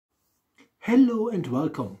Hello and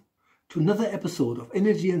welcome to another episode of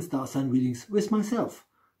Energy and Star Sign Readings with myself,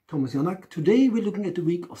 Thomas Janak. Today we're looking at the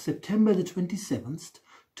week of September the 27th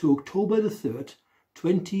to October the 3rd,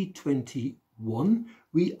 2021.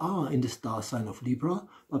 We are in the star sign of Libra,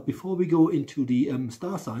 but before we go into the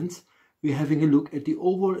star signs, we're having a look at the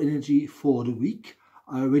overall energy for the week.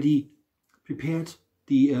 I already prepared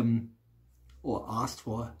the or asked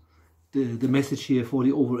for the message here for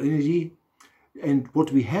the overall energy, and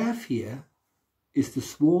what we have here is the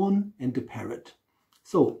swan and the parrot.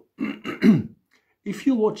 So if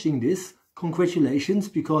you're watching this, congratulations,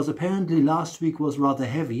 because apparently last week was rather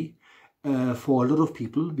heavy for a lot of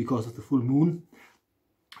people because of the full moon,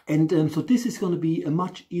 and so this is going to be a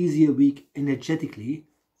much easier week energetically.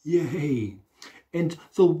 Yay! And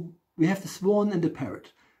so we have the swan and the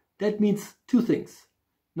parrot. That means two things.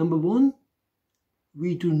 Number one,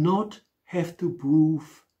 we do not have to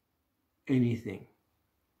prove anything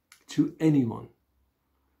to anyone.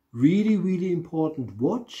 Really, really important.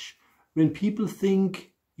 Watch when people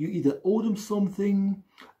think you either owe them something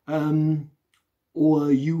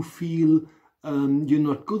or you feel you're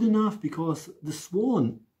not good enough, because the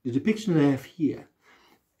swan, the depiction I have here,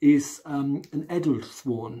 is an adult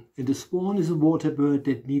swan. And the swan is a water bird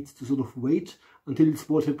that needs to sort of wait until it's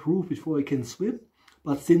waterproof before it can swim.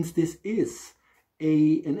 But since this is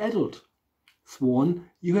an adult swan,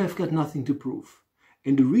 you have got nothing to prove.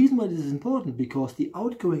 And the reason why this is important, because the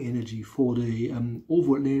outgoing energy for the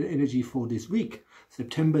overall energy for this week,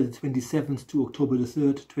 September the 27th to October the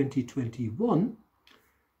 3rd, 2021,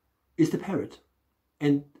 is the parrot.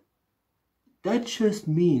 And that just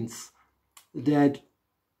means that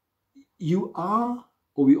you are,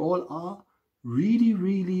 or we all are, really,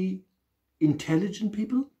 really intelligent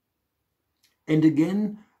people. And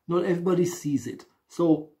again, not everybody sees it.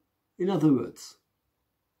 So, in other words,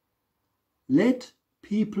 let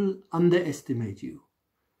people underestimate you.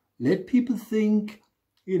 Let people think,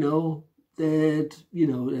 that,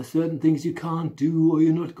 there's certain things you can't do or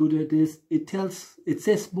you're not good at this. It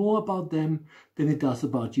says more about them than it does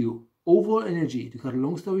about you. Overall energy, to cut a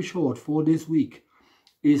long story short, for this week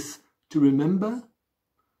is to remember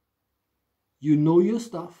you know your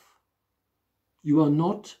stuff. You are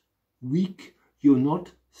not weak. You're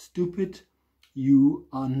not stupid. You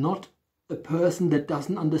are not a person that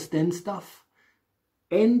doesn't understand stuff.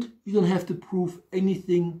 And you don't have to prove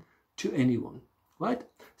anything to anyone, right?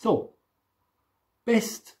 So,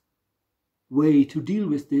 best way to deal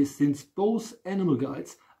with this, since both animal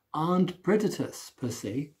guides aren't predators per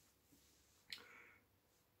se,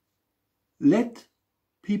 let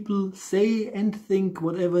people say and think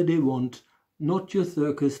whatever they want. Not your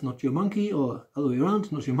circus, not your monkey, or other way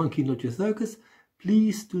around, not your monkey, not your circus.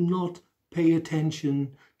 Please do not pay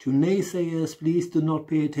attention to naysayers. Please do not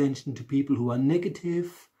pay attention to people who are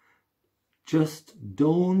negative. Just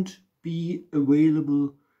don't be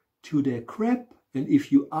available to their crap. And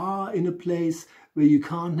if you are in a place where you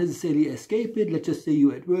can't necessarily escape it, let's just say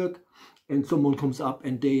you're at work and someone comes up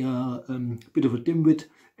and they are a bit of a dimwit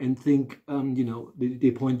and think,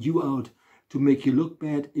 they point you out to make you look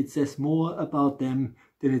bad. It says more about them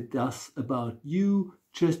than it does about you.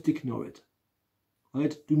 Just ignore it.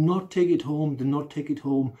 Right? Do not take it home. Do not take it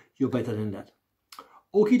home. You're better than that.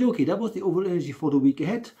 Okie dokie. That was the overall energy for the week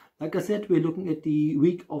ahead. Like I said, we're looking at the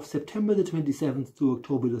week of September the 27th to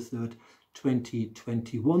October the 3rd,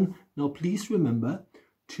 2021. Now, please remember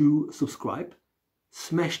to subscribe.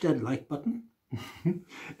 Smash that like button. And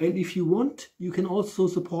if you want, you can also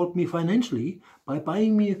support me financially by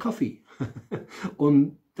buying me a coffee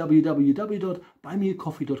on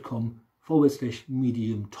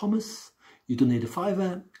www.buymeacoffee.com/Medium Thomas. You donate a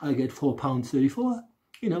 £5, I get £4.34,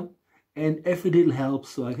 and every little helps.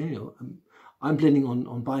 So I can, I'm planning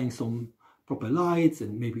on buying some proper lights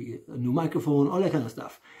and maybe a new microphone, all that kind of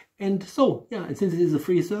stuff. And so, yeah, and since it is a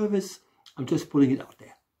free service, I'm just putting it out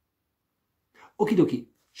there. Okie dokie,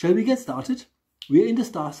 shall we get started? We're in the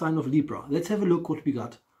star sign of Libra. Let's have a look what we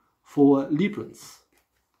got for Librans.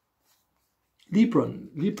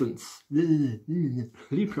 Libras.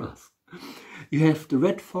 You have the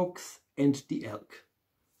red fox and the elk.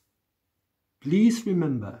 Please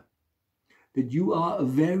remember that you are a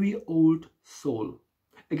very old soul.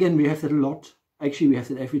 Again, we have that a lot. Actually, we have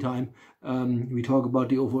that every time we talk about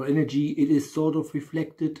the overall energy. It is sort of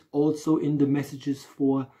reflected also in the messages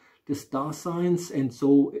for the star signs, and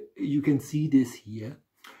so you can see this here.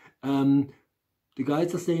 The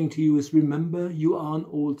guides are saying to you is, remember, you are an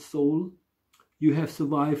old soul. You have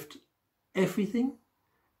survived everything,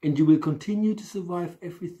 and you will continue to survive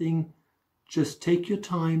everything. Just take your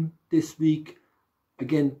time this week.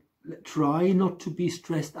 Again, try not to be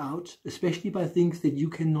stressed out, especially by things that you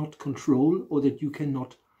cannot control or that you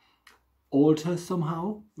cannot alter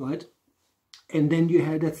somehow, right? And then you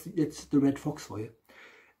have, that's the red fox for you.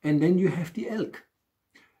 And then you have the elk.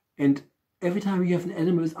 And every time you have an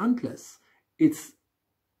animal with antlers, it's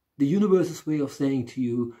the universe's way of saying to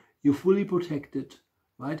you, you're fully protected,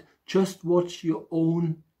 right? Just watch your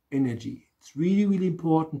own energy. It's really, really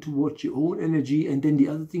important to watch your own energy. And then the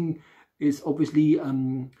other thing is obviously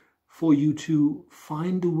for you to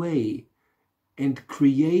find a way and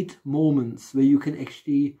create moments where you can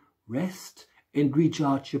actually rest and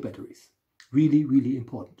recharge your batteries. Really, really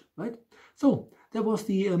important, right? So that was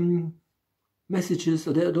the messages,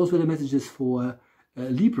 or those were the messages for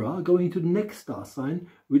Libra. Going to the next star sign,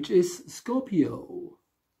 which is Scorpio.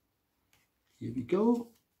 Here we go.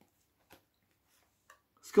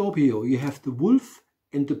 Scorpio, you have the wolf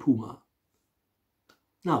and the puma.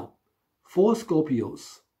 Now, for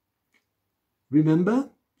Scorpios, remember,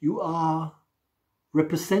 you are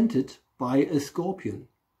represented by a scorpion.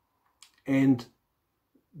 And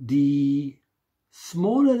the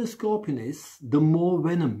smaller the scorpion is, the more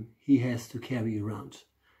venom he has to carry around.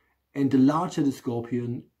 And the larger the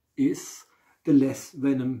scorpion is, the less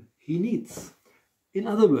venom he needs. In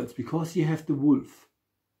other words, because you have the wolf,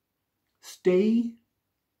 stay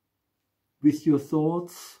with your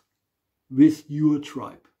thoughts, with your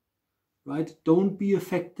tribe, right? Don't be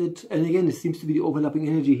affected. And again, it seems to be the overlapping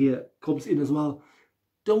energy here comes in as well.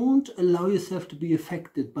 Don't allow yourself to be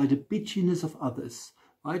affected by the bitchiness of others,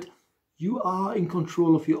 right? You are in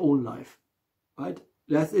control of your own life, right?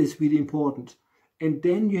 That is really important. And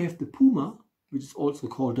then you have the puma, which is also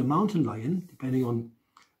called the mountain lion, depending on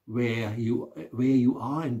where you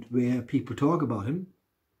are and where people talk about him.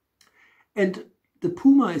 And the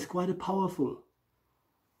puma is quite a powerful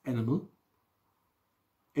animal.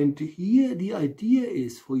 And here the idea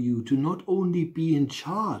is for you to not only be in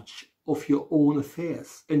charge of your own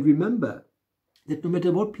affairs. And remember that no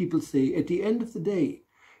matter what people say, at the end of the day,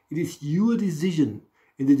 it is your decision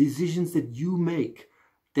and the decisions that you make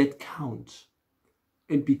that count.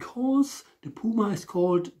 And because the puma is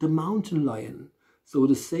called the mountain lion, so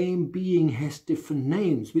the same being has different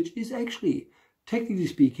names, which is actually, technically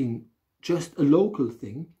speaking, just a local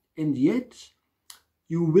thing. And yet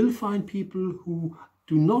you will find people who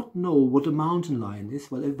do not know what a mountain lion is,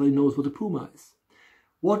 while everybody knows what a puma is.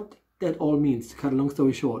 What that all means, to cut a long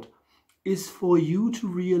story short, is for you to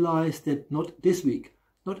realize that not this week,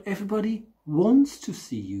 not everybody wants to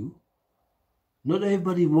see you, not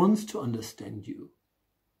everybody wants to understand you,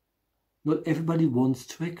 not everybody wants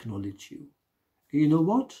to acknowledge you. And you know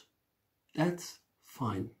what? That's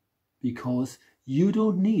fine, because you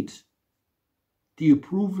don't need the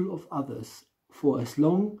approval of others for as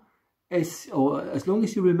long as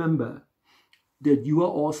you remember that you are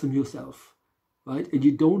awesome yourself, right? And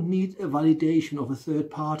you don't need a validation of a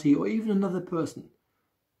third party or even another person.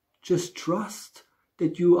 Just trust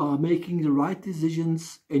that you are making the right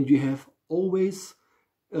decisions and you have always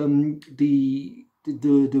the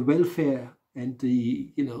welfare and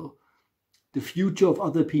the future of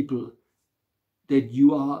other people that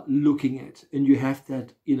you are looking at, and you have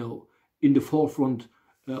that in the forefront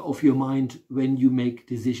of your mind when you make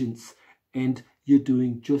decisions, and you're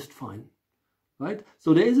doing just fine, right?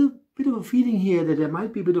 So there is a bit of a feeling here that there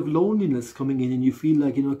might be a bit of loneliness coming in, and you feel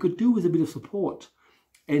like, I could do with a bit of support.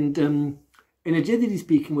 And energetically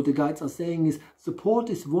speaking, what the guides are saying is support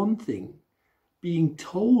is one thing. Being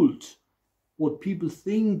told what people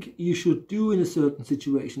think you should do in a certain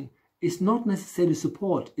situation is not necessarily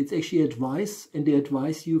support. It's actually advice, and they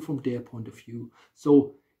advise you from their point of view.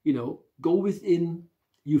 So, go within,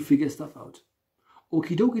 you figure stuff out.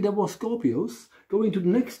 Okie dokie, that was Scorpios. Going to the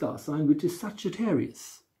next star sign, which is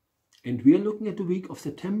Sagittarius. And we are looking at the week of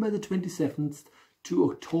September the 27th to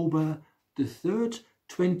October the 3rd,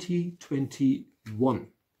 2021.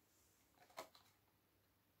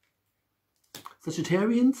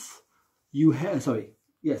 Sagittarians,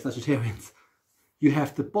 Sagittarians, you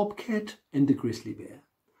have the bobcat and the grizzly bear.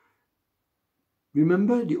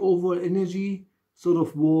 Remember, the overall energy sort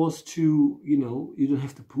of was to, you don't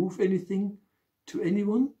have to prove anything to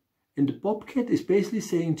anyone. And the bobcat is basically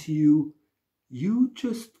saying to you, you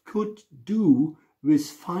just could do with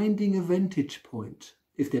finding a vantage point,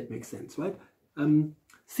 if that makes sense, right?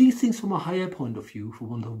 See things from a higher point of view, for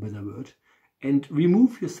want of a better word, and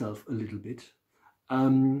remove yourself a little bit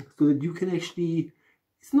so that you can actually,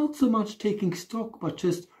 it's not so much taking stock, but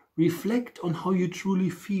just reflect on how you truly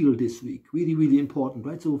feel this week. Really, really important,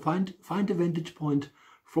 right? So find a vantage point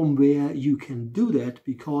from where you can do that,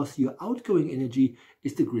 because your outgoing energy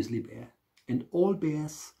is the grizzly bear. And all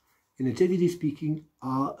bears, energetically speaking,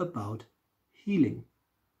 are about healing.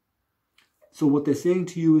 So what they're saying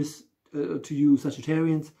to you is, to you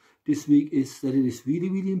Sagittarians this week, is that it is really,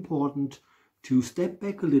 really important to step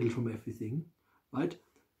back a little from everything, right?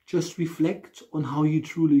 Just reflect on how you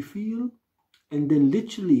truly feel and then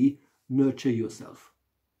literally nurture yourself.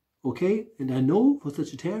 Okay? And I know for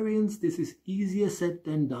Sagittarians this is easier said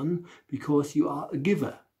than done because you are a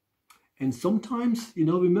giver. And sometimes, you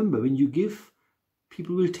know, remember, when you give,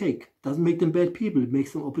 people will take. Doesn't make them bad people, it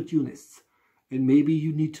makes them opportunists. And maybe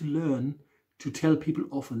you need to learn to tell people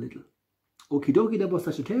off a little. Okie dokie, that was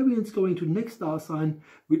Sagittarians. Going to the next star sign,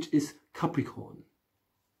 which is Capricorn.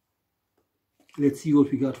 Let's see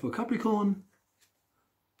what we got for Capricorn.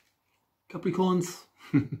 Capricorns.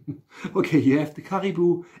 Okay, you have the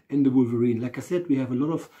Caribou and the Wolverine. Like I said, we have a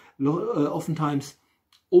lot of, oftentimes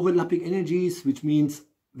overlapping energies, which means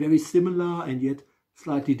very similar and yet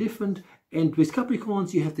slightly different. And with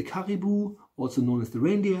Capricorns, you have the Caribou, also known as the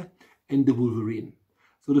reindeer, and the Wolverine.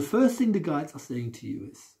 So the first thing the guides are saying to you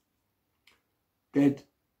is that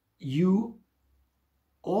you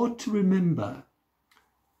ought to remember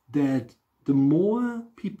that the more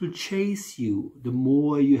people chase you, the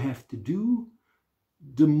more you have to do,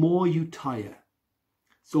 the more you tire.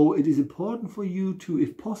 So it is important for you to,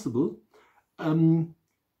 if possible,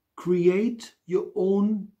 create your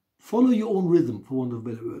own, follow your own rhythm, for want of a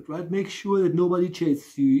better word, right? Make sure that nobody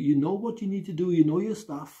chases you. You know what you need to do, you know your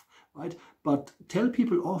stuff, right? But tell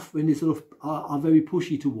people off when they sort of are very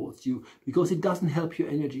pushy towards you, because it doesn't help your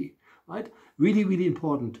energy, right? Really, really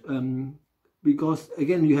important. Because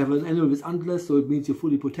again, you have an animal with antlers, so it means you're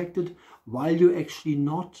fully protected, while you actually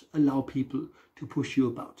not allow people to push you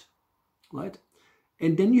about, right?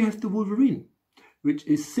 And then you have the Wolverine, which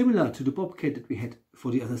is similar to the bobcat that we had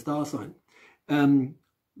for the other star sign,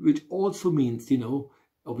 which also means, you know,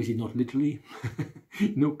 obviously not literally,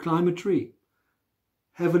 you know, climb a tree.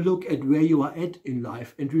 Have a look at where you are at in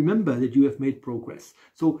life and remember that you have made progress.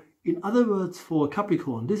 So in other words, for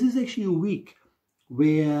Capricorn, this is actually a week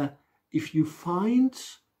where if you find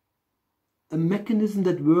a mechanism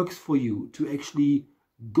that works for you to actually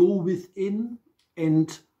go within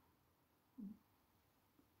and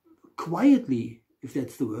quietly, if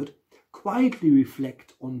that's the word, quietly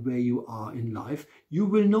reflect on where you are in life, you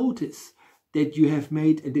will notice that you have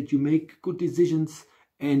made and that you make good decisions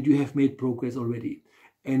and you have made progress already.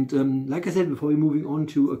 And like I said, before we're moving on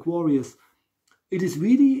to Aquarius, it is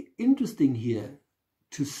really interesting here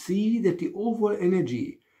to see that the overall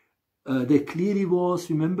energy there clearly was,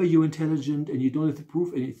 remember, you're intelligent and you don't have to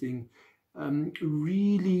prove anything,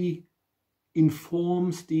 really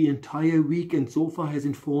informs the entire week and so far has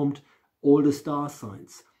informed all the star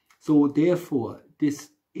signs. So therefore, this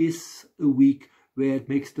is a week where it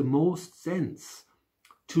makes the most sense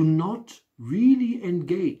to not really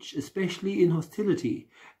engage, especially in hostility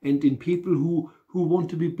and in people who want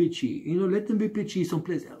to be bitchy. You know, let them be bitchy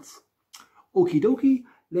someplace else. Okie dokie,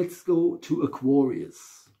 let's go to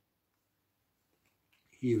Aquarius.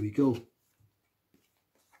 Here we go.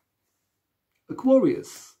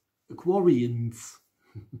 Aquarius, Aquarians.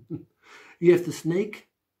 You have the snake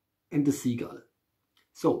and the seagull.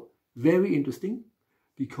 So, very interesting,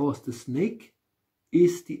 because the snake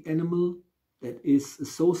is the animal that is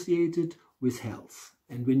associated with health.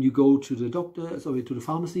 And when you go to the doctor, sorry, to the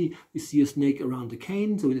pharmacy, you see a snake around the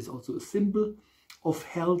cane, so it is also a symbol of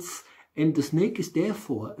health. And the snake is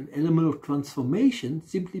therefore an animal of transformation,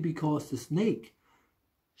 simply because the snake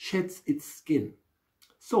sheds its skin.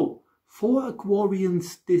 So, for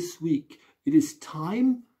Aquarians this week, it is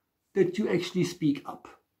time that you actually speak up.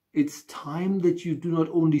 It's time that you do not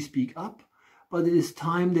only speak up, but it is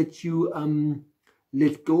time that you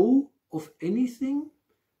let go of anything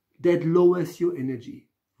that lowers your energy.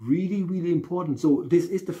 Really, really important. So this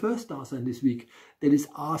is the first star sign this week that is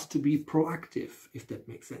asked to be proactive, if that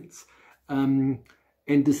makes sense. And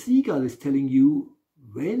the seagull is telling you,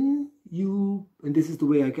 when you, and this is the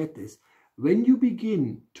way I get this, when you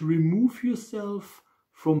begin to remove yourself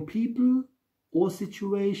from people or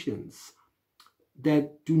situations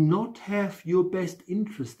that do not have your best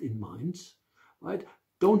interest in mind, right?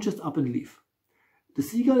 Don't just up and leave. The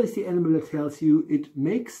seagull is the animal that tells you it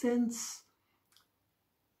makes sense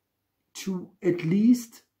to at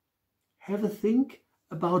least have a think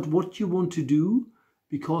about what you want to do,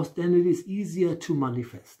 because then it is easier to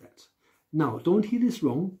manifest that. Now, don't hear this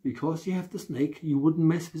wrong, because you have the snake, you wouldn't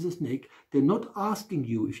mess with the snake. They're not asking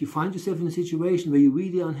you, if you find yourself in a situation where you're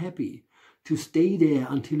really unhappy, to stay there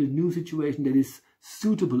until a new situation that is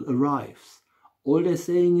suitable arrives. All they're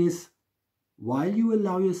saying is, while you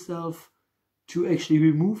allow yourself to actually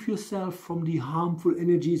remove yourself from the harmful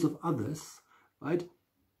energies of others, right?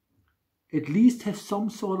 at least have some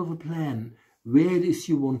sort of a plan where it is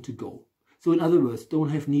you want to go. So in other words, don't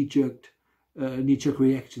have knee-jerk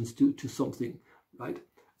reactions to something, right?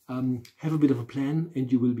 Have a bit of a plan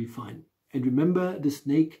and you will be fine. And remember, the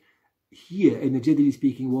snake here, energetically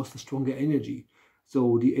speaking, was the stronger energy.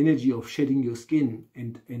 So the energy of shedding your skin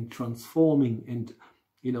and transforming and,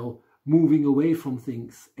 you know, moving away from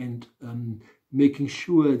things and making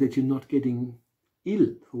sure that you're not getting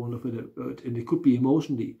ill, for want of a word, and it could be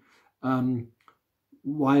emotionally,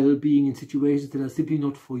 while being in situations that are simply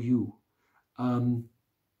not for you.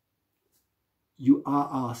 You are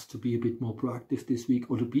asked to be a bit more proactive this week,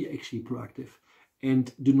 or to be actually proactive,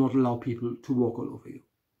 and do not allow people to walk all over you.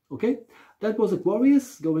 Okay, that was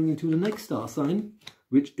Aquarius. Going into the next star sign,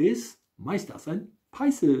 which is my star sign,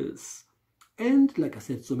 Pisces. And like I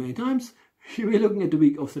said so many times, we're looking at the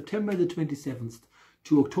week of September the 27th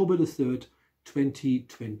to October the 3rd,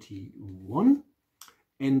 2021.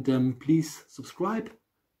 And please subscribe,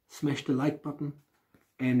 smash the like button,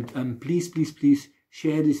 and please, please, please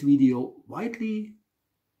share this video widely,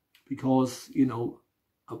 because, you know,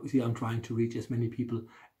 obviously I'm trying to reach as many people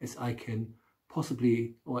as I can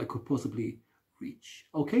possibly, or I could possibly reach.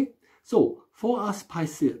 Okay, so for us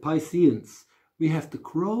Pisceans, we have the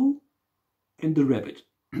crow and the rabbit.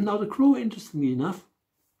 Now the crow, interestingly enough,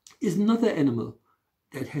 is another animal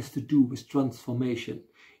that has to do with transformation.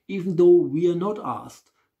 Even though we are not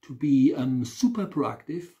asked to be super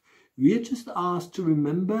proactive, we are just asked to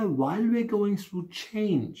remember, while we're going through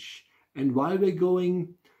change, and while we're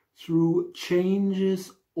going through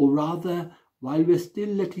changes, or rather while we're still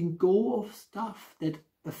letting go of stuff that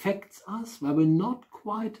affects us, while we're not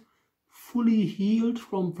quite fully healed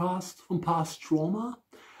from past trauma,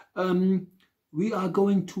 we are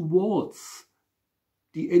going towards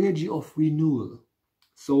the energy of renewal.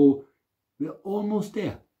 So we're almost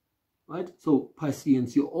there, right? So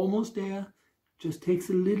Pisceans, you're almost there. Just takes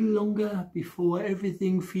a little longer before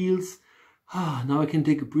everything feels, now I can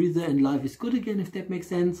take a breather and life is good again, if that makes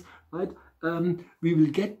sense, right? We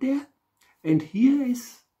will get there. And here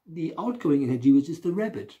is the outgoing energy, which is the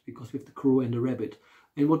rabbit, because we have the crow and the rabbit.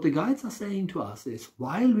 And what the guides are saying to us is,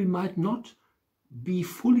 while we might not be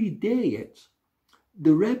fully there yet,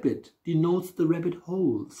 the rabbit denotes the rabbit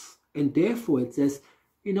holes. And therefore it says,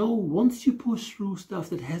 you know, once you push through stuff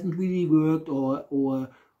that hasn't really worked, or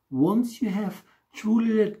once you have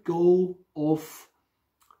truly let go of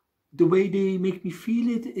the way they make me feel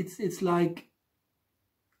it, it's like,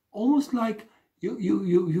 almost like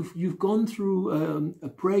you've gone through a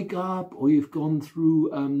breakup, or you've gone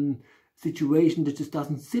through a situation that just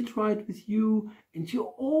doesn't sit right with you, and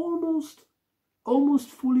you're almost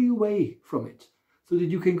fully away from it, so that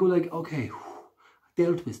you can go like, okay, I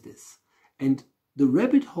dealt with this. And the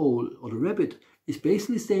rabbit hole, or the rabbit, is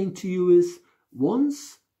basically saying to you is,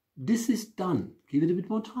 once this is done, give it a bit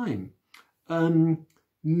more time.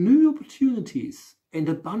 New opportunities and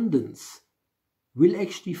abundance will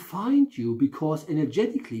actually find you, because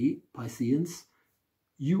energetically, Pisceans,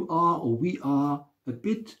 you are, or we are, a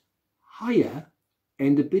bit higher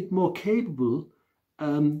and a bit more capable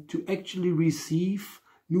to actually receive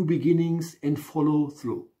new beginnings and follow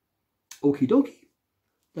through. Okie dokie,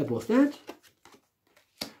 that was that.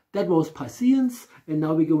 That was Pisceans, and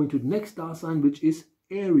now we go into the next star sign, which is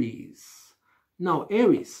Aries. Now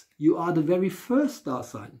Aries, you are the very first star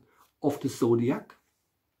sign of the zodiac.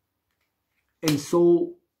 And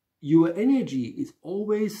so your energy is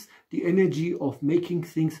always the energy of making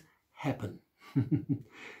things happen.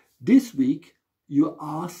 This week, you're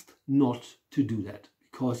asked not to do that,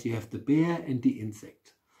 because you have the bear and the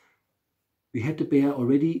insect. We had the bear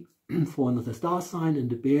already for another star sign, and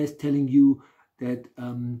the bear is telling you that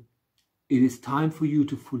it is time for you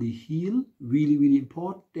to fully heal. Really, really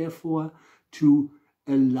important, therefore, to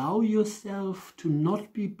allow yourself to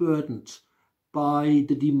not be burdened by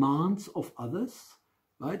the demands of others,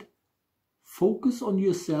 right? Focus on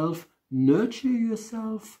yourself, nurture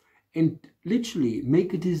yourself, and literally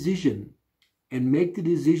make a decision, and make the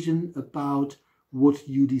decision about what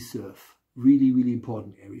you deserve. Really, really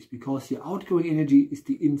important, Aries, because your outgoing energy is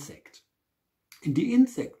the insect. And the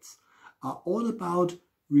insects are all about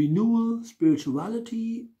renewal,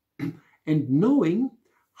 spirituality, and knowing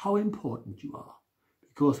how important you are.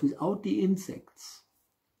 Because without the insects,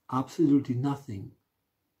 absolutely nothing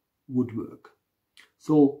would work.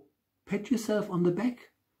 So pat yourself on the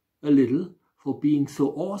back a little for being so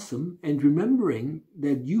awesome, and remembering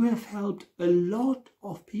that you have helped a lot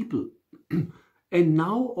of people. And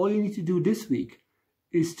now all you need to do this week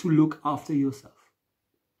is to look after yourself.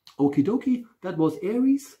 Okie dokie, that was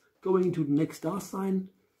Aries. Going into the next star sign,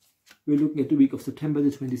 we're looking at the week of September the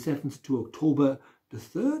 27th to October the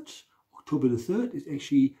 3rd. October the 3rd is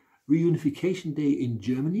actually Reunification Day in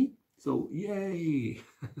Germany. So yay!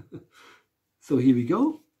 So here we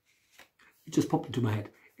go. It just popped into my head.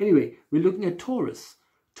 Anyway, we're looking at Taurus.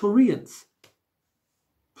 Taurians.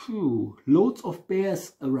 Loads of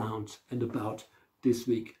bears around and about this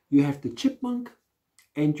week. You have the chipmunk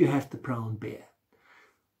and you have the brown bear.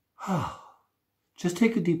 Just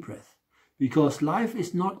take a deep breath, because life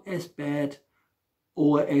is not as bad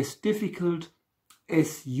or as difficult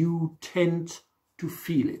as you tend to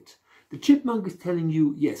feel it. The chipmunk is telling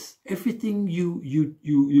you, yes, everything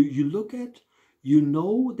you look at, you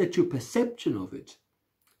know that your perception of it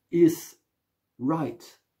is right?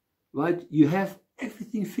 You have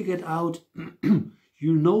everything figured out,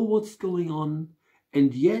 you know what's going on,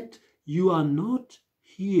 and yet you are not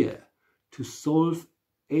here to solve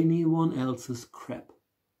anyone else's crap.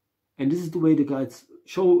 And this is the way the guides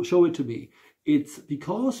show it to me. It's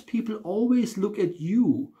because people always look at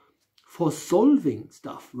you for solving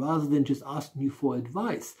stuff rather than just asking you for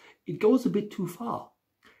advice. It goes a bit too far.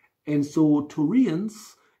 And so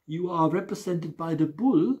Taurians, you are represented by the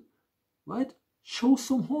bull, right? Show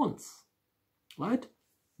some horns, right?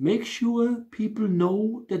 Make sure people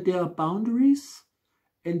know that there are boundaries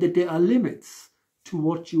and that there are limits to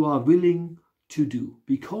what you are willing to do,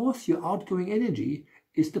 because your outgoing energy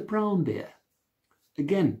is the brown bear.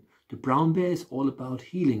 Again, the brown bear is all about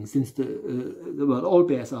healing, since well, all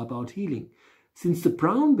bears are about healing. Since the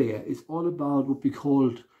brown bear is all about what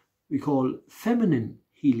we call feminine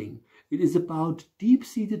healing. It is about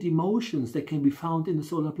deep-seated emotions that can be found in the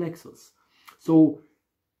solar plexus. So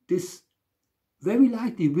this very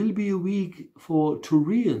likely will be a week for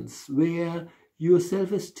Taurians where your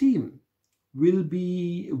self-esteem will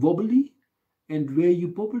be wobbly, and where you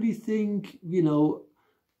probably think, you know,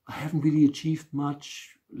 I haven't really achieved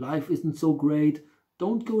much, life isn't so great.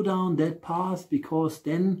 Don't go down that path, because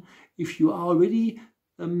then if you are already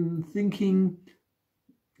thinking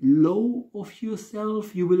low of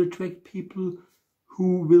yourself, you will attract people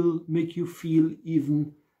who will make you feel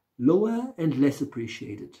even lower and less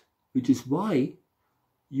appreciated, which is why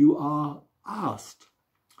you are asked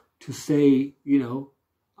to say, you know,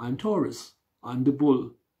 I'm Taurus, I'm the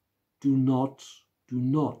bull. Do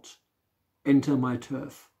not enter my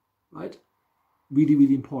turf, right? Really,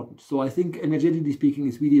 really important. So I think, energetically speaking,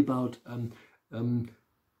 is really about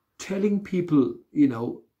telling people, you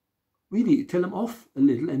know, really tell them off a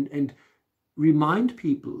little and remind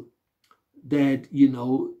people that, you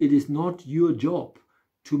know, it is not your job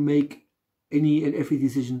to make any and every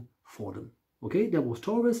decision for them. Okay, that was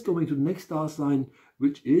Taurus. Going to the next star sign,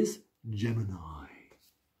 which is Gemini.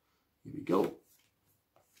 Here we go.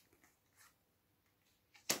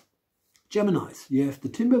 Geminis, you have the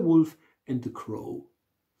timber wolf and the crow.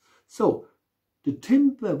 So the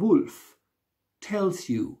timber wolf tells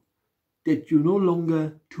you that you're no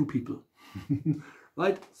longer two people,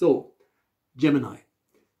 right? So Gemini,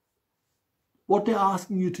 what they're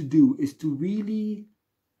asking you to do is to really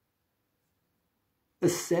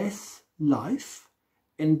assess life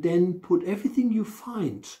and then put everything you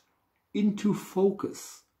find into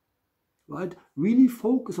focus. Right? Really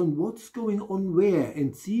focus on what's going on where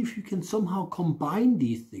and see if you can somehow combine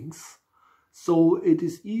these things so it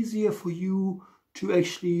is easier for you to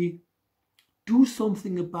actually do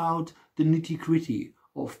something about the nitty-gritty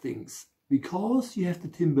of things, because you have the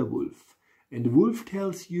timber wolf, and the wolf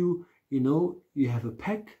tells you, you know, you have a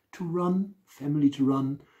pack to run, family to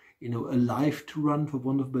run, you know, a life to run, for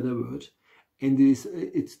want of a better word, and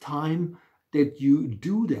it's time that you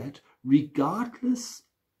do that regardless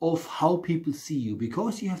of how people see you,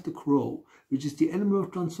 because you have the crow, which is the animal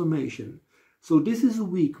of transformation. So this is a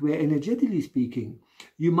week where, energetically speaking,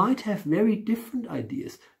 you might have very different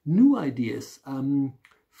ideas, new ideas,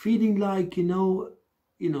 feeling like, you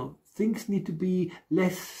know, things need to be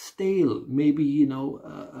less stale. Maybe, you know,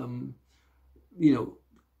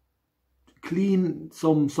 clean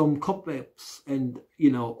some cobwebs and, you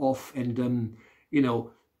know, off, and you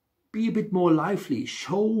know, be a bit more lively,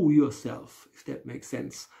 show yourself, if that makes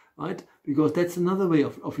sense, right? Because that's another way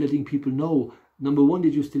of letting people know, number one,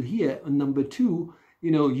 that you're still here, and number two,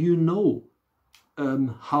 you know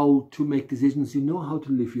how to make decisions, you know how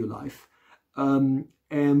to live your life,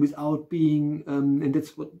 and without being, and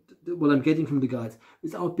that's what I'm getting from the guides,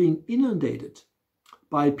 without being inundated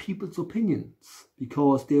by people's opinions,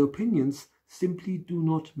 because their opinions simply do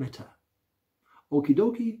not matter. Okie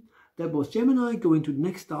dokie. That was Gemini. Going to the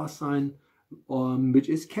next star sign, which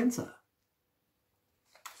is Cancer.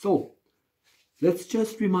 So let's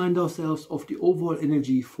just remind ourselves of the overall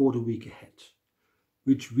energy for the week ahead,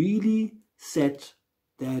 which really said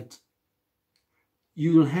that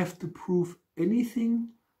you don't have to prove anything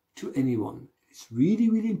to anyone. It's really,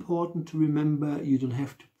 really important to remember you don't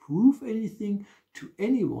have to prove anything to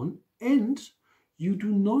anyone, and you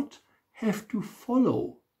do not have to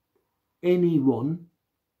follow anyone.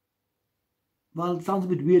 Well, it sounds a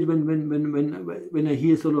bit weird when I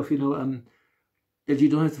hear sort of, that you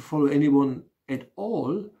don't have to follow anyone at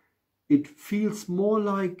all. It feels more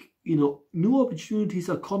like, new opportunities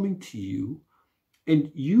are coming to you,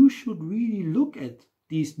 and you should really look at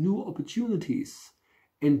these new opportunities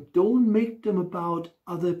and don't make them about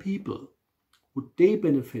other people. Would they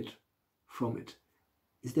benefit from it?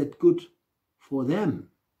 Is that good for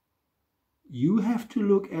them? You have to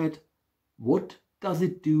look at, what does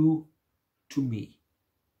it do to me?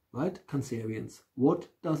 Right? Cancerians, what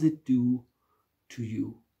does it do to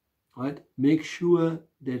you? Right? Make sure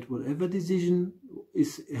that whatever decision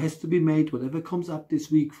has to be made, whatever comes up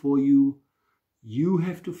this week for you, you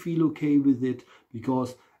have to feel okay with it,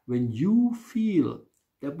 because when you feel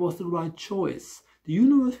that was the right choice, the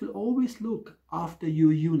universe will always look after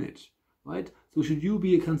your unit, right? So should you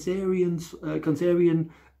be a Cancerian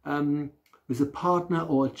with a partner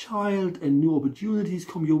or a child, and new opportunities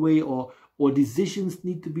come your way, or decisions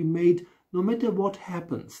need to be made, no matter what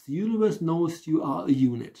happens, the universe knows you are a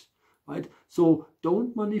unit, right? So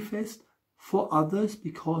don't manifest for others,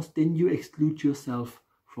 because then you exclude yourself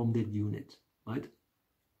from that unit, right?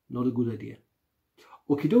 Not a good idea.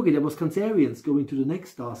 Okie dokie, that was Cancerians. Going to the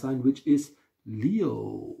next star sign, which is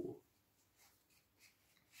Leo.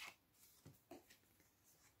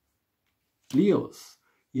 Leos,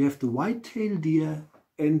 you have the white-tailed deer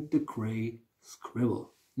and the grey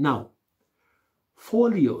squirrel. Now, for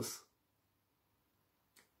Leos,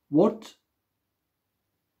 what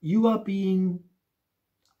you are being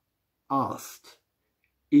asked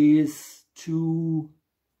is to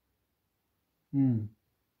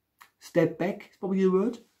step back, is probably the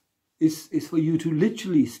word, is for you to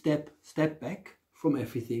literally step back from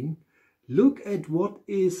everything. Look at what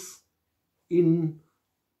is in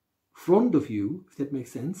front of you, if that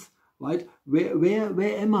makes sense, right?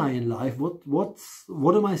 Where am I in life?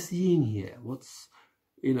 What am I seeing here? What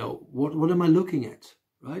am I looking at,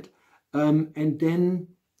 right? And then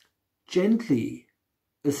gently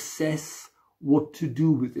assess what to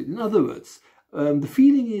do with it. In other words, the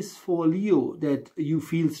feeling is for Leo that you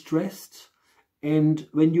feel stressed, and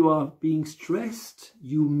when you are being stressed,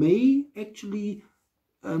 you may actually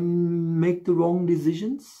make the wrong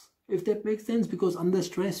decisions, if that makes sense, because under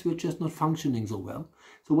stress we're just not functioning so well.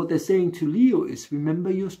 So what they're saying to Leo is,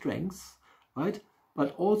 remember your strengths, right?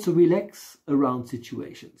 But also relax around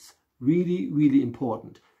situations. Really, really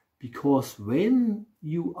important, because when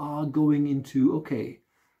you are going into, okay,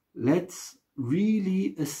 let's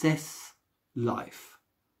really assess life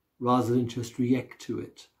rather than just react to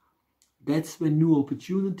it, that's when new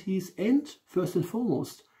opportunities and, first and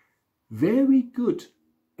foremost, very good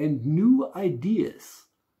and new ideas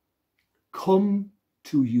come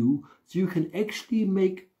to you, so you can actually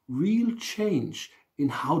make real change in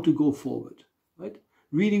how to go forward, right?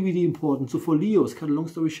 Really, really important. So for Leos, cut a long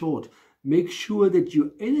story short, make sure that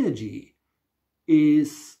your energy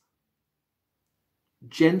is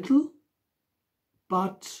gentle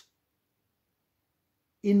but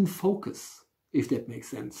in focus, if that makes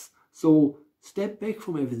sense. So step back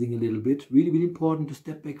from everything a little bit. Really, really important to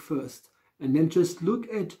step back first, and then just look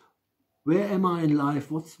at, where am I in life?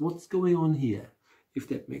 What's going on here, if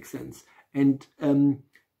that makes sense. And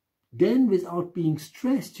then without being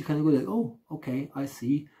stressed, you kind of go like, oh, okay, I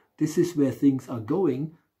see. This is where things are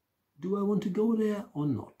going. Do I want to go there or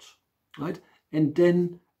not? Right? And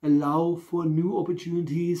then allow for new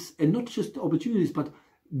opportunities, and not just opportunities, but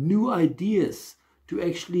new ideas to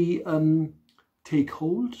actually take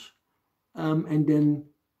hold, and then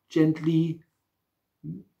gently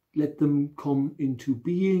let them come into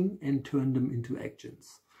being and turn them into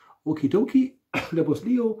actions. Okie dokie, that was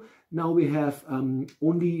Leo. Now we have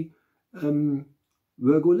only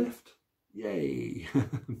Virgo left. Yay!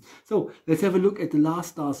 So let's have a look at the last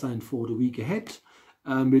star sign for the week ahead.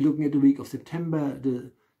 We're looking at the week of September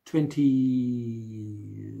the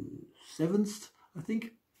 27th, I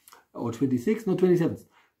think, or 26th, no, 27th,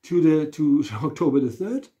 to October the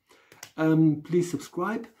 3rd. Please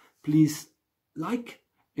subscribe, please like,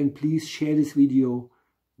 and please share this video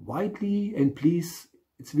widely. And please,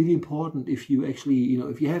 it's really important, if you actually,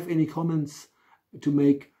 if you have any comments to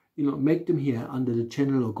make, make them here under the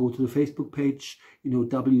channel, or go to the Facebook page,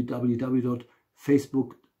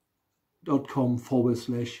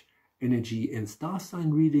 www.facebook.com/energy and star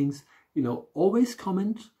sign readings. Always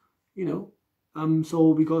comment,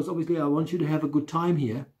 so, because obviously I want you to have a good time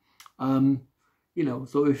here.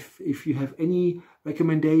 So if you have any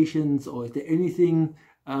recommendations, or is there anything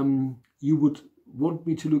you would want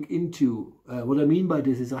me to look into. What I mean by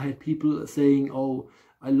this is I had people saying, oh,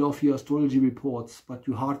 I love your astrology reports, but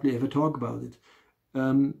you hardly ever talk about it.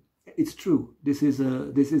 It's true. This is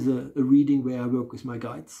a reading where I work with my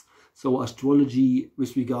guides. So astrology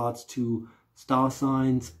with regards to star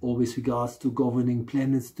signs or with regards to governing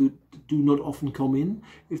planets do not often come in,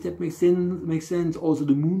 if that makes sense. Also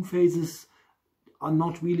the moon phases are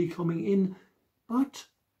not really coming in. But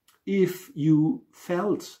if you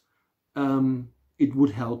felt it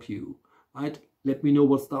would help you, right? Let me know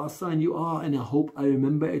what star sign you are, and I hope I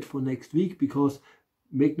remember it for next week, because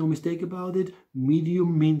make no mistake about it,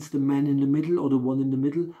 medium means the man in the middle or the one in the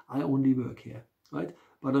middle. I only work here, right?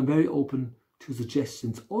 But I'm very open to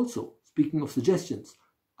suggestions. Also, speaking of suggestions,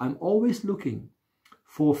 I'm always looking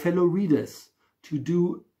for fellow readers to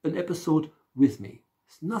do an episode with me.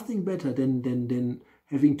 It's nothing better than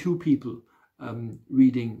having two people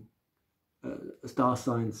reading star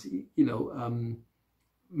signs, you know.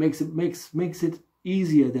 Makes it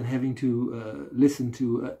easier than having to listen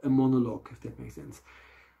to a monologue, if that makes sense.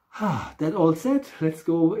 That all said, let's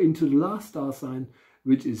go into the last star sign,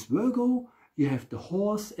 which is Virgo. You have the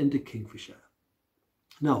horse and the kingfisher.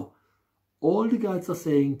 Now, all the guides are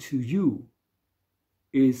saying to you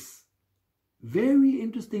is very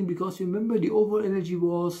interesting, because remember, the overall energy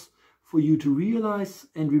was for you to realize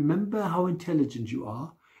and remember how intelligent you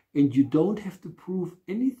are, and you don't have to prove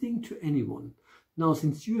anything to anyone. Now,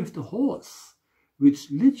 since you have the horse,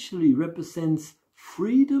 which literally represents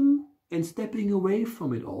freedom and stepping away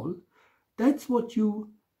from it all, that's what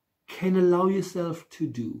you can allow yourself to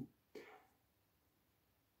do.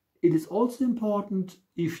 It is also important,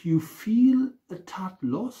 if you feel a tad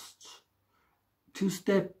lost, to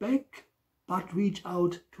step back, but reach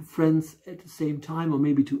out to friends at the same time, or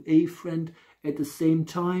maybe to a friend at the same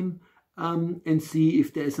time, and see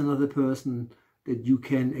if there is another person that you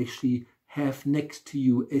can actually have next to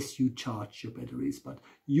you as you charge your batteries. But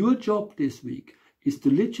your job this week is to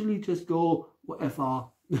literally just go whatever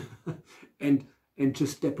and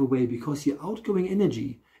just step away, because your outgoing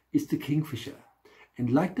energy is the kingfisher.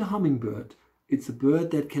 And like the hummingbird, it's a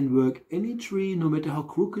bird that can work any tree, no matter how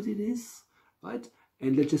crooked it is, right?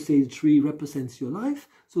 And let's just say the tree represents your life.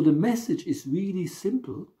 So the message is really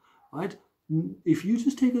simple, right? If you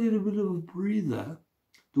just take a little bit of a breather,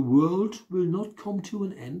 the world will not come to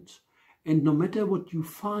an end. And no matter what you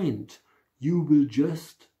find, you will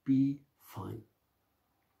just be fine.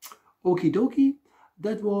 Okie dokie,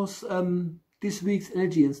 that was this week's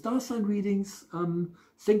energy and star sign readings.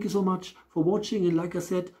 Thank you so much for watching. And like I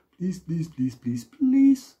said, please, please, please, please,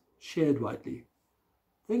 please share it widely.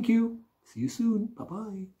 Thank you. See you soon.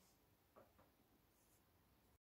 Bye-bye.